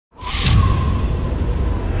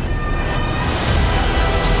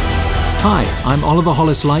Hi, I'm Oliver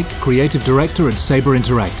Hollis-Like, Creative Director at Sabre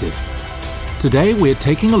Interactive. Today we're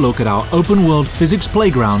taking a look at our open-world physics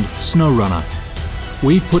playground, SnowRunner.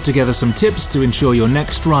 We've put together some tips to ensure your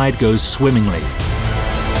next ride goes swimmingly.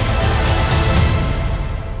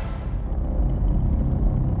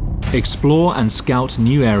 Explore and scout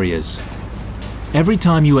new areas. Every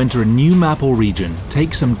time you enter a new map or region,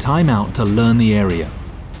 take some time out to learn the area.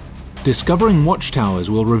 Discovering watchtowers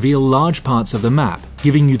will reveal large parts of the map,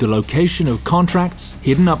 giving you the location of contracts,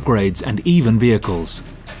 hidden upgrades, and even vehicles.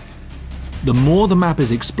 The more the map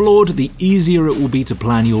is explored, the easier it will be to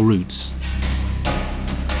plan your routes.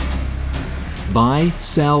 Buy,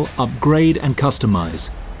 sell, upgrade, and customize.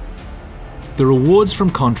 The rewards from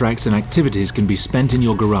contracts and activities can be spent in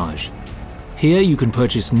your garage. Here you can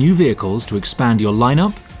purchase new vehicles to expand your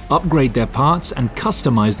lineup, upgrade their parts, and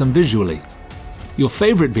customize them visually. Your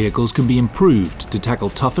favorite vehicles can be improved to tackle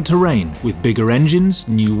tougher terrain with bigger engines,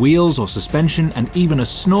 new wheels or suspension, and even a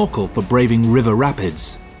snorkel for braving river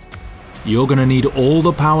rapids. You're going to need all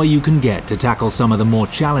the power you can get to tackle some of the more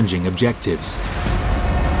challenging objectives.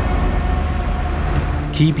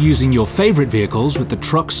 Keep using your favorite vehicles with the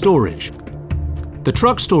truck storage. The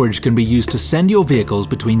truck storage can be used to send your vehicles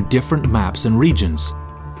between different maps and regions.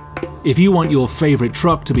 If you want your favorite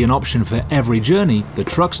truck to be an option for every journey, the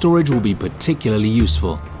truck storage will be particularly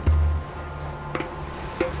useful.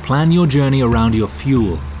 Plan your journey around your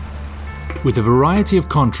fuel. With a variety of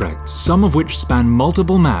contracts, some of which span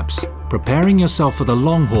multiple maps, preparing yourself for the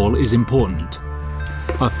long haul is important.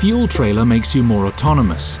 A fuel trailer makes you more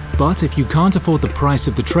autonomous, but if you can't afford the price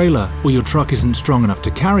of the trailer or your truck isn't strong enough to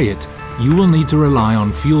carry it, you will need to rely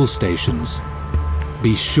on fuel stations.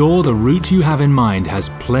 Be sure the route you have in mind has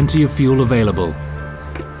plenty of fuel available.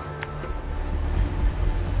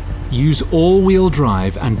 Use all-wheel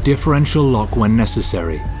drive and differential lock when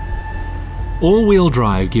necessary. All-wheel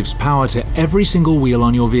drive gives power to every single wheel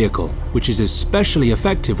on your vehicle, which is especially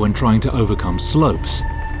effective when trying to overcome slopes.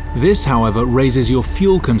 This, however, raises your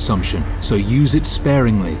fuel consumption, so use it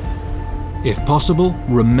sparingly. If possible,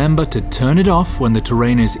 remember to turn it off when the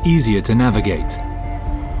terrain is easier to navigate.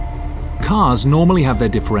 Cars normally have their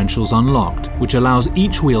differentials unlocked, which allows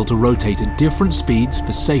each wheel to rotate at different speeds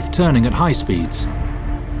for safe turning at high speeds.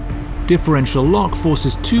 Differential lock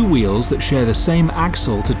forces two wheels that share the same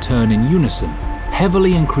axle to turn in unison,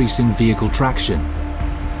 heavily increasing vehicle traction.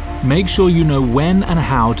 Make sure you know when and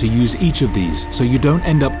how to use each of these so you don't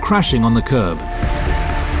end up crashing on the curb.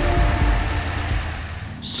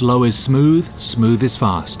 Slow is smooth, smooth is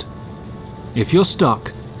fast. If you're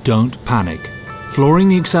stuck, don't panic. Flooring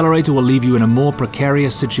the accelerator will leave you in a more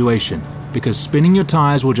precarious situation because spinning your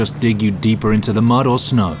tires will just dig you deeper into the mud or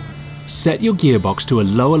snow. Set your gearbox to a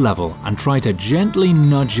lower level and try to gently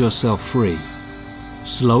nudge yourself free.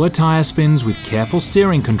 Slower tire spins with careful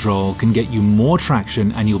steering control can get you more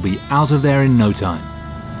traction and you'll be out of there in no time.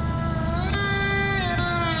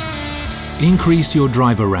 Increase your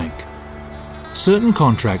driver rank. Certain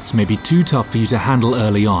contracts may be too tough for you to handle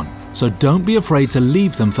early on, so don't be afraid to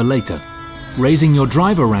leave them for later. Raising your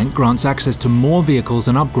driver rank grants access to more vehicles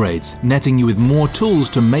and upgrades, netting you with more tools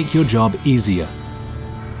to make your job easier.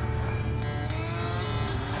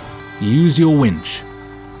 Use your winch.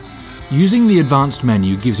 Using the advanced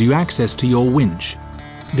menu gives you access to your winch.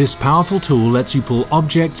 This powerful tool lets you pull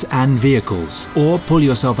objects and vehicles, or pull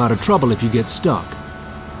yourself out of trouble if you get stuck.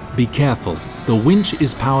 Be careful, the winch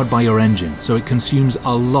is powered by your engine, so it consumes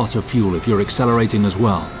a lot of fuel if you're accelerating as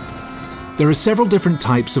well. There are several different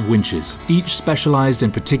types of winches, each specialized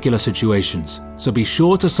in particular situations, so be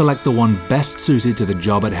sure to select the one best suited to the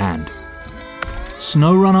job at hand.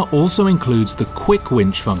 SnowRunner also includes the quick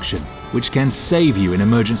winch function, which can save you in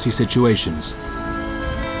emergency situations.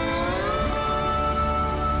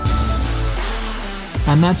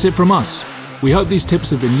 And that's it from us. We hope these tips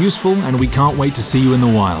have been useful and we can't wait to see you in the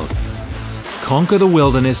wild. Conquer the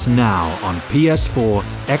wilderness now on PS4,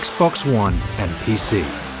 Xbox One, and PC.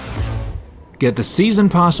 Get the Season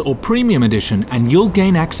Pass or Premium Edition and you'll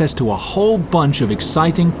gain access to a whole bunch of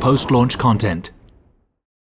exciting post-launch content.